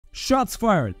Shots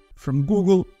fired from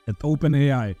Google at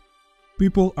OpenAI.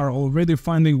 People are already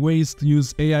finding ways to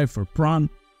use AI for prawn,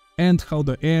 and how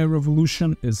the AI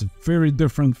revolution is very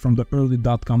different from the early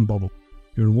Dotcom bubble.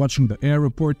 You're watching the AI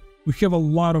Report. We have a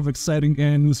lot of exciting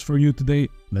AI news for you today.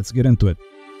 Let's get into it.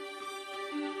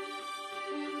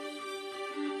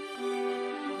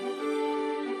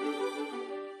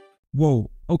 Whoa,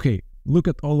 okay, look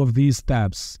at all of these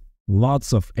tabs.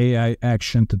 Lots of AI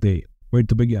action today. Where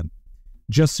to begin?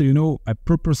 Just so you know, I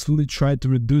purposefully tried to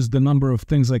reduce the number of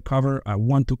things I cover. I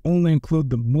want to only include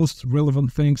the most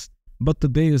relevant things, but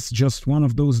today is just one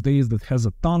of those days that has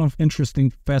a ton of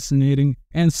interesting, fascinating,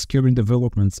 and scary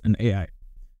developments in AI.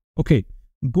 Okay,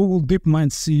 Google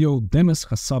DeepMind CEO Demis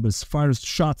Hassabis fires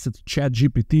shots at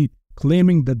ChatGPT,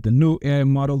 claiming that the new AI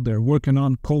model they're working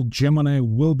on called Gemini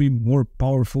will be more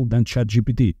powerful than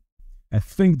ChatGPT. I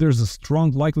think there's a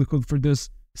strong likelihood for this,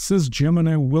 since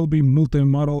Gemini will be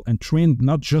multi-model and trained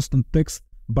not just on text,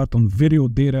 but on video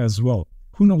data as well.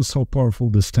 Who knows how powerful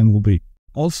this thing will be.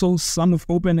 Also, some of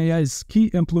OpenAI's key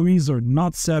employees are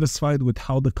not satisfied with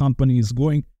how the company is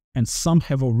going, and some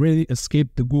have already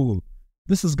escaped to Google.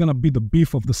 This is gonna be the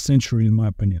beef of the century in my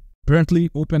opinion. Apparently,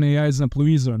 OpenAI's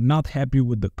employees are not happy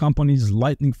with the company's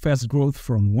lightning-fast growth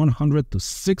from 100 to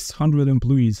 600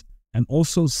 employees, and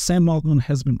also Sam Altman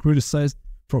has been criticized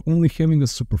for only having a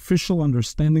superficial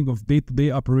understanding of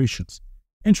day-to-day operations.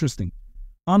 Interesting.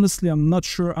 Honestly, I'm not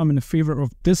sure I'm in favor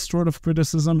of this sort of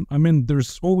criticism. I mean,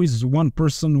 there's always one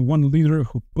person, one leader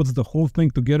who puts the whole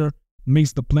thing together,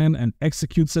 makes the plan and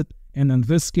executes it, and in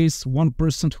this case, one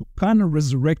person who kind of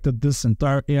resurrected this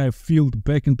entire AI field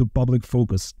back into public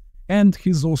focus. And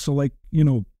he's also like,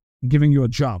 giving you a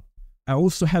job. I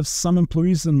also have some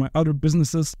employees in my other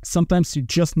businesses. Sometimes you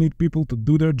just need people to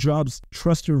do their jobs,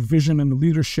 trust your vision and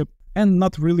leadership, and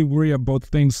not really worry about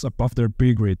things above their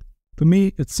pay grade. To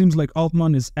me, it seems like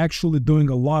Altman is actually doing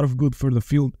a lot of good for the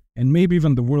field, and maybe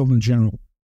even the world in general.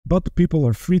 But people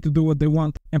are free to do what they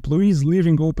want. Employees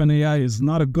leaving OpenAI is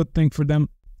not a good thing for them,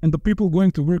 and the people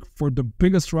going to work for the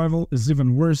biggest rival is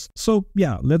even worse. So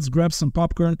yeah, let's grab some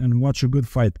popcorn and watch a good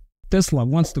fight. Tesla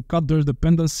wants to cut their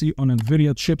dependency on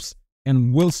NVIDIA chips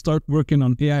and will start working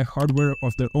on AI hardware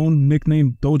of their own,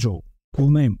 nicknamed Dojo.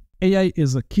 Cool name. AI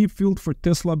is a key field for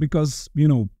Tesla because,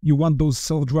 you want those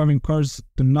self-driving cars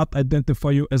to not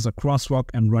identify you as a crosswalk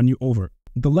and run you over.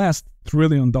 The last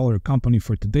trillion-dollar company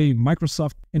for today,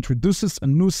 Microsoft, introduces a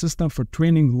new system for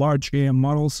training large AI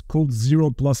models called Zero++.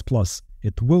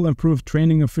 It will improve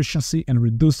training efficiency and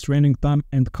reduce training time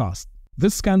and cost.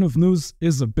 This kind of news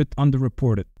is a bit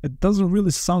underreported. It doesn't really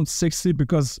sound sexy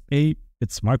because A,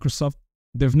 it's Microsoft.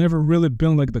 They've never really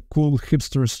been like the cool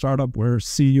hipster startup where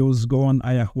CEOs go on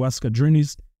ayahuasca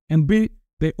journeys. And B,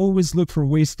 they always look for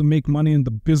ways to make money in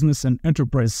the business and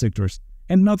enterprise sectors,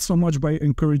 and not so much by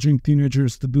encouraging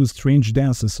teenagers to do strange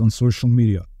dances on social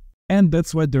media. And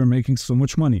that's why they're making so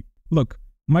much money. Look,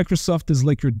 Microsoft is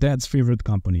like your dad's favorite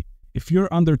company. If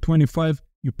you're under 25,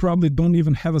 you probably don't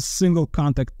even have a single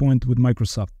contact point with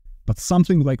Microsoft. But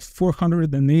something like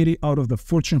 480 out of the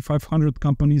Fortune 500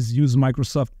 companies use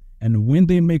Microsoft, and when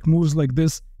they make moves like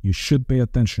this, you should pay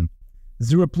attention.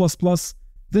 Zero++,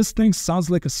 this thing sounds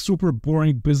like a super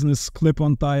boring business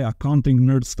clip-on-tie accounting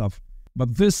nerd stuff.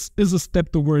 But this is a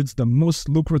step towards the most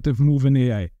lucrative move in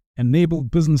AI. Enable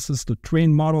businesses to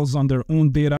train models on their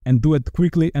own data and do it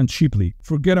quickly and cheaply.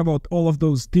 Forget about all of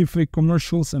those deepfake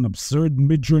commercials and absurd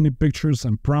mid-journey pictures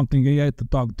and prompting AI to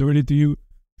talk dirty to you.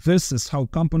 This is how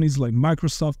companies like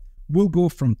Microsoft will go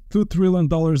from $2 trillion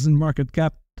in market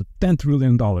cap to $10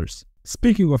 trillion.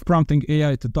 Speaking of prompting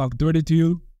AI to talk dirty to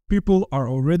you, people are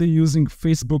already using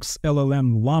Facebook's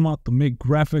LLM Llama to make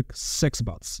graphic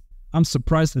sexbots. I'm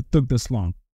surprised it took this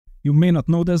long. You may not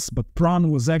know this, but prawn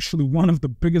was actually one of the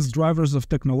biggest drivers of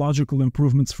technological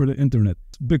improvements for the internet.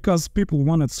 Because people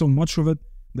wanted so much of it,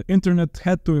 the internet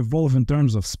had to evolve in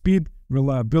terms of speed,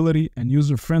 reliability, and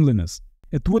user-friendliness.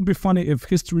 It would be funny if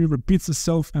history repeats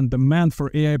itself and demand for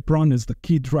AI prawn is the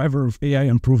key driver of AI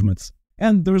improvements.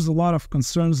 And there's a lot of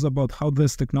concerns about how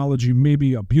this technology may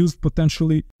be abused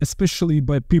potentially, especially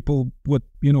by people with,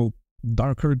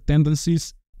 darker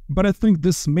tendencies. But I think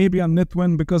this may be a net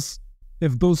win because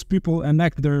if those people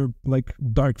enact their,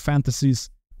 dark fantasies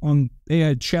on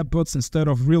AI chatbots instead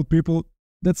of real people,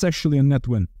 that's actually a net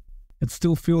win. It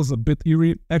still feels a bit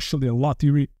eerie, actually a lot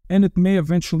eerie, and it may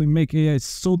eventually make AI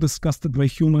so disgusted by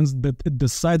humans that it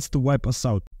decides to wipe us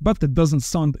out. But it doesn't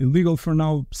sound illegal for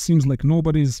now, seems like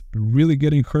nobody's really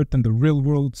getting hurt in the real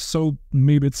world, so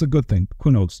maybe it's a good thing,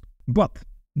 who knows. But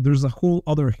there's a whole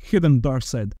other hidden dark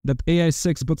side that AI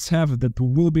sexbots have that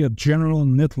will be a general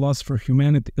net loss for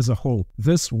humanity as a whole.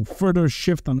 This will further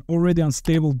shift an already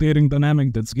unstable dating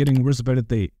dynamic that's getting worse by the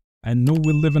day. I know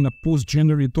we live in a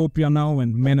post-gender utopia now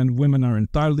and men and women are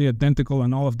entirely identical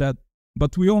and all of that,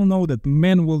 but we all know that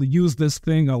men will use this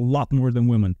thing a lot more than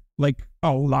women. Like,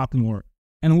 a lot more.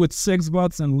 And with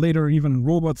sexbots and later even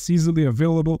robots easily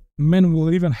available, men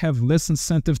will even have less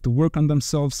incentive to work on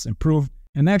themselves, improve,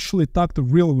 and actually talk to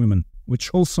real women, which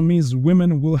also means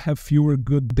women will have fewer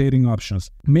good dating options.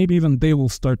 Maybe even they will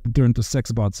start to turn to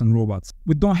sexbots and robots.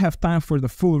 We don't have time for the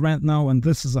full rant now, and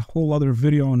this is a whole other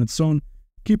video on its own.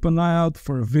 Keep an eye out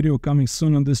for a video coming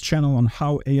soon on this channel on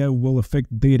how AI will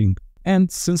affect dating.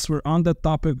 And since we're on that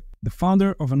topic, the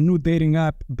founder of a new dating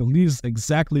app believes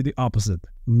exactly the opposite.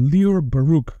 Lior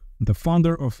Baruch, the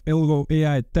founder of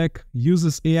AI Tech,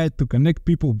 uses AI to connect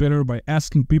people better by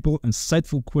asking people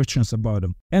insightful questions about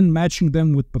them and matching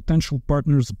them with potential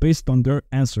partners based on their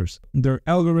answers. Their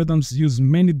algorithms use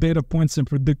many data points and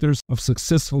predictors of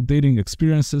successful dating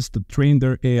experiences to train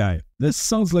their AI. This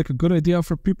sounds like a good idea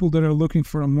for people that are looking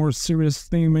for a more serious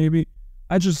thing maybe.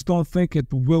 I just don't think it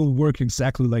will work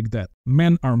exactly like that.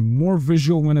 Men are more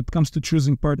visual when it comes to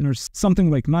choosing partners.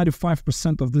 Something like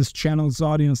 95% of this channel's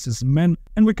audience is men,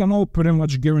 and we can all pretty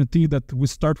much guarantee that we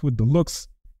start with the looks,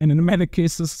 and in many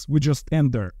cases, we just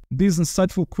end there. These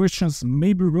insightful questions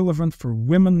may be relevant for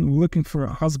women looking for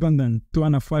a husband and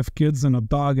 2.5 kids and a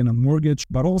dog and a mortgage,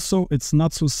 but also it's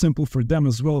not so simple for them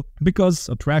as well, because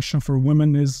attraction for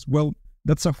women is, well,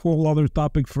 that's a whole other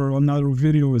topic for another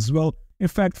video as well. In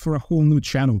fact, for a whole new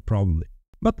channel probably.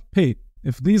 But hey,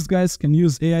 if these guys can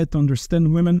use AI to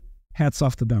understand women, hats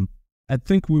off to them. I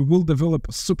think we will develop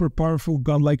a super powerful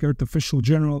godlike artificial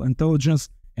general intelligence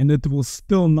and it will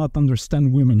still not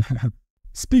understand women.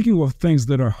 Speaking of things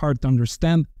that are hard to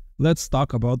understand, let's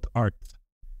talk about art.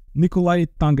 Nikolai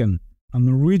Tangen, a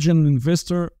Norwegian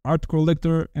investor, art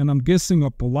collector, and I'm guessing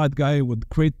a polite guy with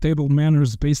great table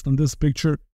manners based on this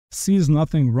picture, sees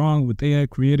nothing wrong with AI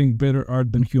creating better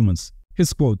art than humans.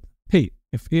 His quote, "Hey,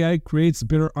 if AI creates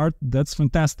better art, that's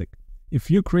fantastic. If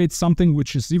you create something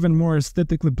which is even more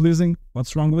aesthetically pleasing,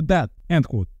 what's wrong with that?" End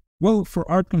quote. Well, for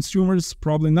art consumers,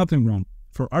 probably nothing wrong.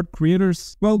 For art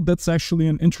creators, well, that's actually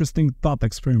an interesting thought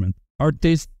experiment. Art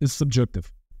taste is subjective,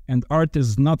 and art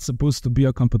is not supposed to be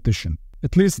a competition.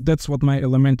 At least that's what my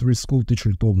elementary school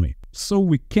teacher told me. So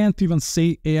we can't even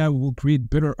say AI will create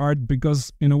better art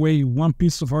because, in a way, one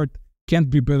piece of art can't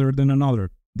be better than another.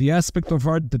 The aspect of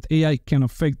art that AI can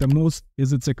affect the most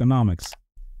is its economics.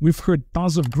 We've heard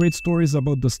tons of great stories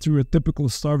about the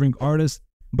stereotypical starving artist,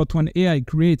 but when AI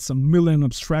creates 1 million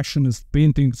abstractionist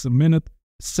paintings a minute,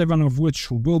 7 of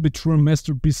which will be true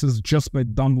masterpieces just by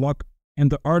dumb luck, and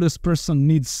the artist person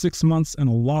needs 6 months and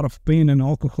a lot of pain and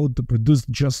alcohol to produce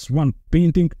just one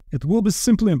painting, it will be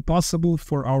simply impossible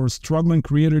for our struggling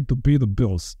creator to pay the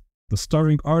bills. The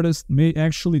starving artist may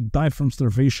actually die from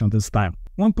starvation this time.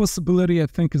 One possibility I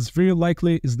think is very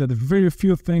likely is that very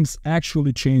few things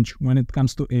actually change when it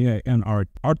comes to AI and art.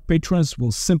 Art patrons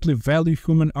will simply value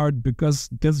human art because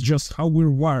that's just how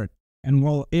we're wired. And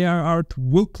while AI art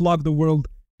will clog the world,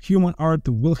 human art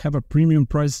will have a premium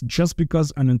price just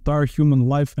because an entire human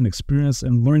life and experience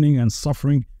and learning and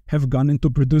suffering have gone into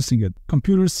producing it.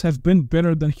 Computers have been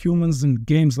better than humans in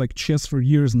games like chess for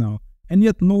years now. And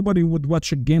yet nobody would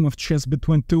watch a game of chess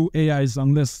between 2 AIs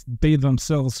unless they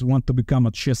themselves want to become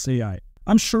a chess AI.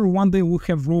 I'm sure one day we'll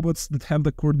have robots that have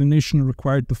the coordination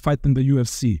required to fight in the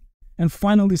UFC. And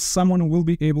finally someone will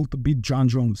be able to beat John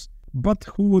Jones. But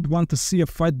who would want to see a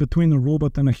fight between a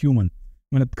robot and a human?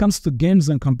 When it comes to games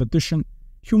and competition,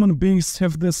 human beings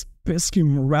have this pesky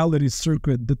morality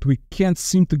circuit that we can't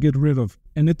seem to get rid of,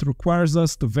 and it requires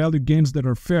us to value games that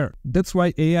are fair. That's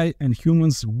why AI and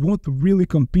humans won't really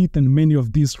compete in many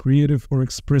of these creative or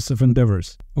expressive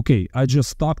endeavors. Okay, I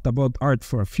just talked about art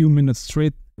for a few minutes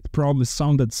straight. It probably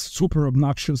sounded super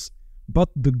obnoxious, but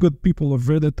the good people of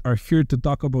Reddit are here to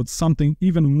talk about something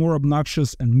even more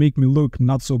obnoxious and make me look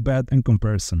not so bad in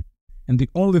comparison. And the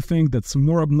only thing that's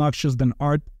more obnoxious than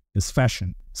art is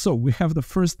fashion. So we have the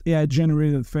first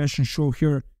AI-generated fashion show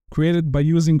here, created by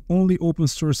using only open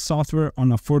source software on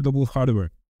affordable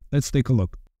hardware. Let's take a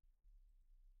look.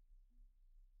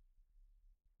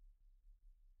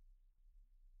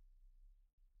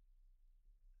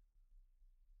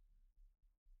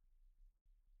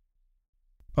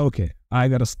 Okay, I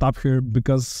gotta stop here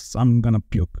because I'm gonna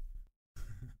puke.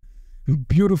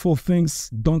 Beautiful things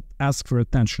don't ask for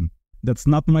attention. That's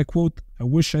not my quote. I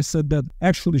wish I said that.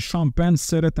 Actually, Sean Penn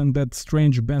said it in that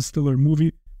strange Ben Stiller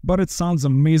movie, but it sounds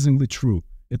amazingly true.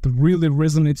 It really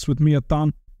resonates with me a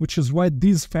ton which is why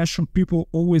these fashion people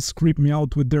always creep me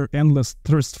out with their endless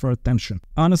thirst for attention.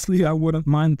 Honestly, I wouldn't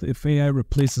mind if AI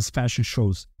replaces fashion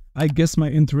shows. I guess my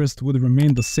interest would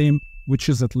remain the same, which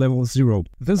is at level 0.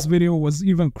 This video was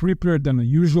even creepier than a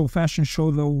usual fashion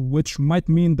show though, which might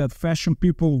mean that fashion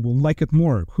people will like it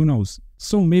more, who knows.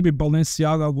 So maybe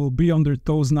Balenciaga will be on their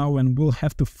toes now and will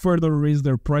have to further raise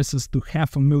their prices to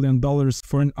 $500,000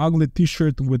 for an ugly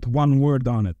t-shirt with one word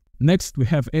on it. Next, we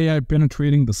have AI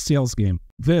penetrating the sales game.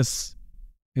 This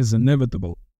is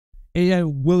inevitable. AI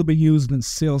will be used in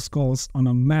sales calls on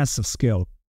a massive scale.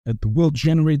 It will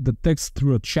generate the text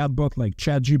through a chatbot like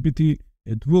ChatGPT.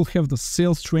 It will have the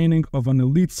sales training of an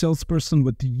elite salesperson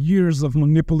with years of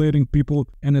manipulating people,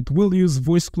 and it will use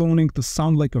voice cloning to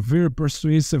sound like a very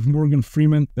persuasive Morgan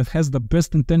Freeman that has the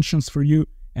best intentions for you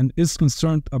and is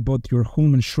concerned about your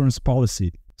home insurance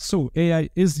policy. So AI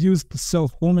is used to sell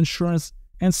home insurance,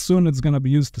 and soon it's gonna be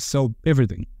used to sell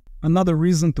everything. Another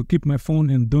reason to keep my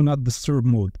phone in do not disturb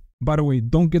mode. By the way,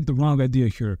 don't get the wrong idea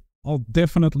here. I'll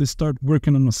definitely start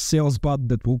working on a sales bot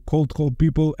that will cold call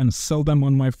people and sell them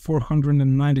on my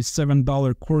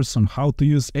 $497 course on how to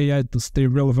use AI to stay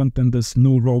relevant in this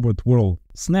new robot world.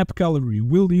 SnapCalorie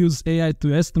will use AI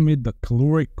to estimate the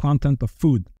caloric content of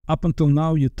food. Up until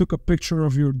now, you took a picture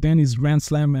of your Denny's Grand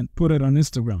Slam and put it on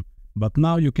Instagram, but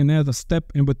now you can add a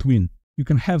step in between. You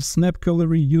can have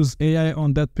SnapCalorie use AI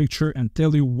on that picture and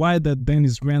tell you why that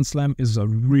Denny's Grand Slam is a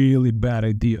really bad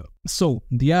idea. So,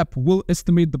 the app will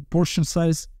estimate the portion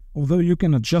size, although you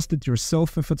can adjust it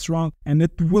yourself if it's wrong, and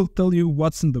it will tell you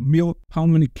what's in the meal, how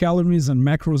many calories and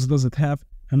macros does it have,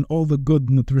 and all the good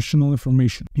nutritional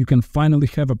information. You can finally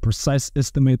have a precise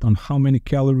estimate on how many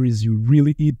calories you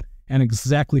really eat and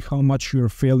exactly how much you are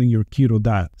failing your keto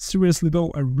diet. Seriously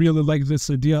though, I really like this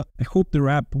idea. I hope their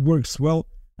app works well.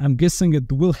 I'm guessing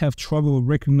it will have trouble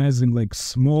recognizing like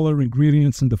smaller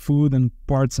ingredients in the food and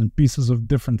parts and pieces of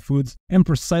different foods and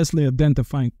precisely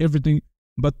identifying everything,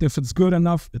 but if it's good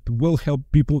enough, it will help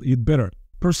people eat better.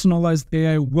 Personalized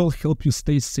AI will help you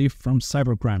stay safe from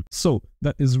cybercrime. So,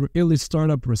 the Israeli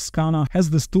startup Riskana has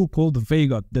this tool called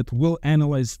Vega that will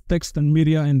analyze text and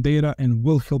media and data and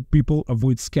will help people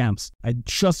avoid scams. I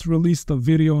just released a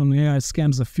video on AI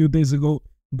scams a few days ago.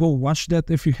 Go watch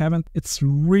that if you haven't. It's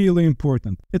really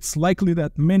important. It's likely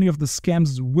that many of the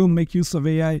scams will make use of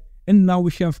AI, and now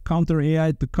we have counter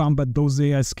AI to combat those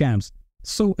AI scams.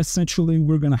 So essentially,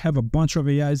 we're gonna have a bunch of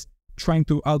AIs trying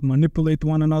to out-manipulate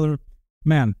one another.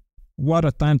 Man, what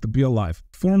a time to be alive.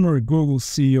 Former Google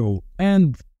CEO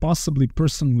and possibly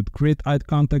person with great eye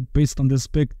contact based on this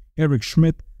pic, Eric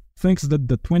Schmidt, thinks that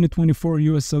the 2024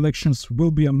 US elections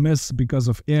will be a mess because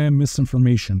of AI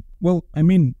misinformation. Well, I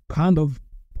mean, kind of.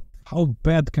 How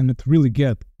bad can it really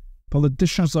get?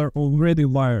 Politicians are already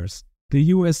liars. The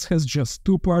US has just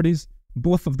 2 parties,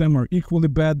 both of them are equally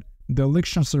bad. The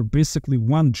elections are basically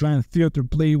one giant theater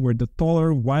play where the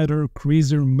taller, wider,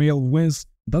 crazier male wins.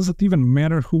 Does it even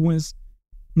matter who wins?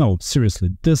 No, seriously,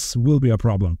 this will be a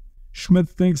problem. Schmidt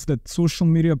thinks that social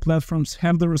media platforms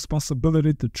have the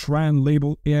responsibility to try and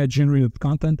label AI-generated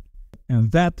content,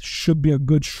 and that should be a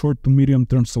good short to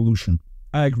medium-term solution.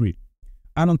 I agree.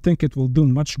 I don't think it will do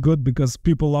much good because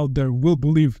people out there will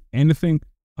believe anything,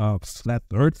 flat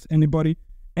earth anybody,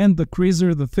 and the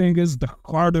crazier the thing is, the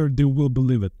harder they will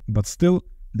believe it. But still,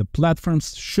 the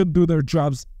platforms should do their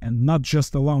jobs and not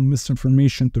just allow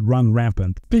misinformation to run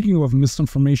rampant. Speaking of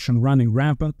misinformation running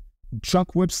rampant, junk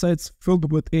websites filled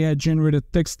with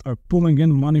AI-generated text are pulling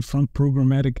in money from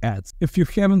programmatic ads. If you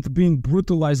haven't been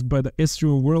brutalized by the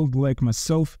SEO world like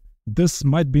myself, this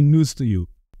might be news to you.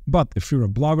 But if you're a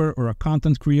blogger or a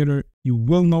content creator, you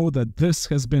will know that this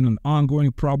has been an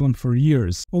ongoing problem for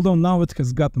years, although now it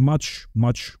has got much,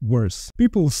 much worse.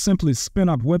 People simply spin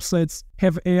up websites,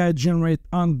 have AI generate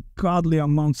ungodly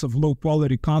amounts of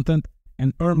low-quality content,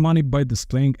 and earn money by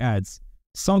displaying ads.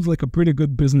 Sounds like a pretty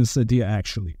good business idea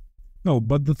actually. No,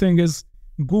 but the thing is,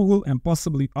 Google and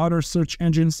possibly other search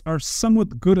engines are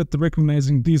somewhat good at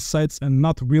recognizing these sites and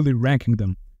not really ranking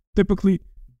them. Typically,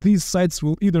 these sites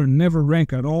will either never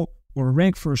rank at all or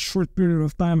rank for a short period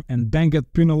of time and then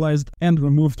get penalized and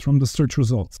removed from the search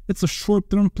results. It's a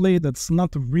short-term play that's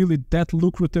not really that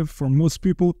lucrative for most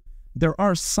people. There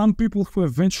are some people who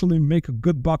eventually make a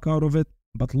good buck out of it,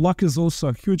 but luck is also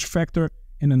a huge factor,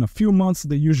 and in a few months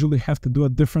they usually have to do a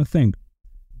different thing.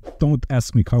 Don't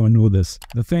ask me how I know this.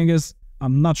 The thing is,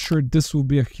 I'm not sure this will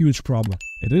be a huge problem.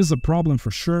 It is a problem for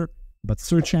sure, but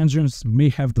search engines may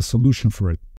have the solution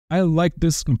for it. I like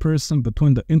this comparison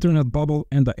between the internet bubble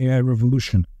and the AI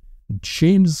revolution.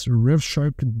 James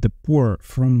Revshark Depoor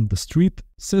from The Street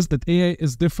says that AI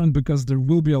is different because there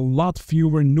will be a lot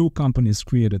fewer new companies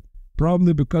created.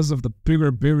 probably because of the bigger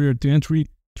barrier to entry.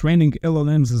 Training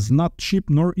LLMs is not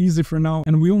cheap nor easy for now,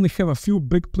 and we only have a few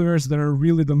big players that are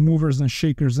really the movers and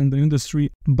shakers in the industry.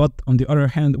 But on the other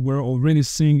hand, we're already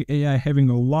seeing AI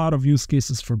having a lot of use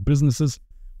cases for businesses,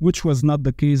 which was not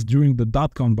the case during the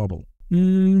Dotcom bubble.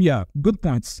 Yeah, good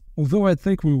points. Although I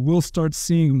think we will start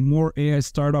seeing more AI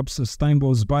startups as time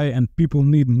goes by and people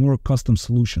need more custom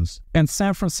solutions. And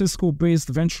San Francisco-based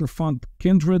venture fund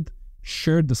Kindred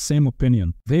shared the same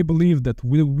opinion. They believe that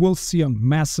we will see a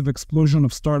massive explosion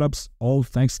of startups, all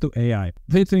thanks to AI.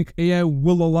 They think AI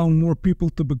will allow more people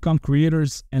to become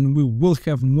creators, and we will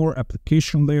have more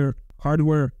application layer,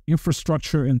 hardware,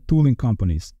 infrastructure, and tooling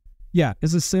companies. Yeah,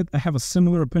 as I said, I have a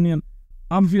similar opinion.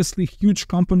 Obviously, huge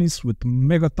companies with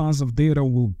megatons of data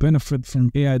will benefit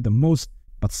from AI the most,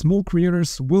 but small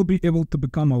creators will be able to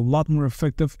become a lot more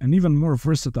effective and even more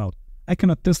versatile. I can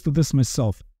attest to this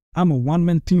myself. I'm a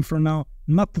one-man team for now,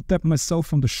 not to tap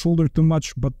myself on the shoulder too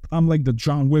much, but I'm like the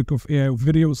John Wick of AI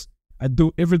videos. I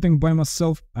do everything by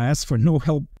myself, I ask for no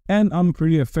help, and I'm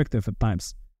pretty effective at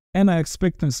times. And I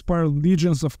expect to inspire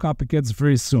legions of copycats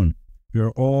very soon.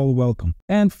 You're all welcome.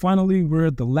 And finally, we're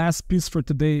at the last piece for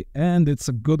today, and it's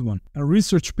a good one. A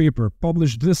research paper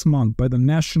published this month by the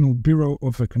National Bureau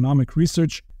of Economic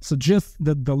Research suggests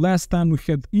that the last time we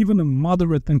had even a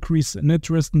moderate increase in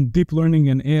interest in deep learning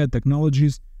and AI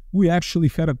technologies, we actually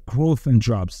had a growth in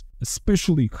jobs,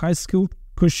 especially high-skilled,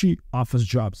 cushy office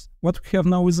jobs. What we have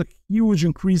now is a huge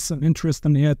increase in interest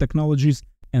in AI technologies,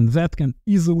 and that can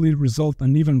easily result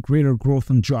in even greater growth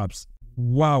in jobs.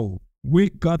 Wow! We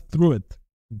got through it.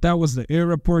 That was the AI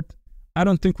report. I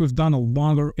don't think we've done a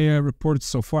longer AI report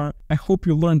so far. I hope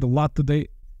you learned a lot today.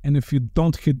 And if you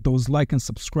don't hit those like and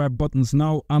subscribe buttons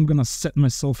now, I'm gonna set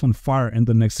myself on fire in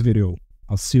the next video.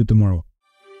 I'll see you tomorrow.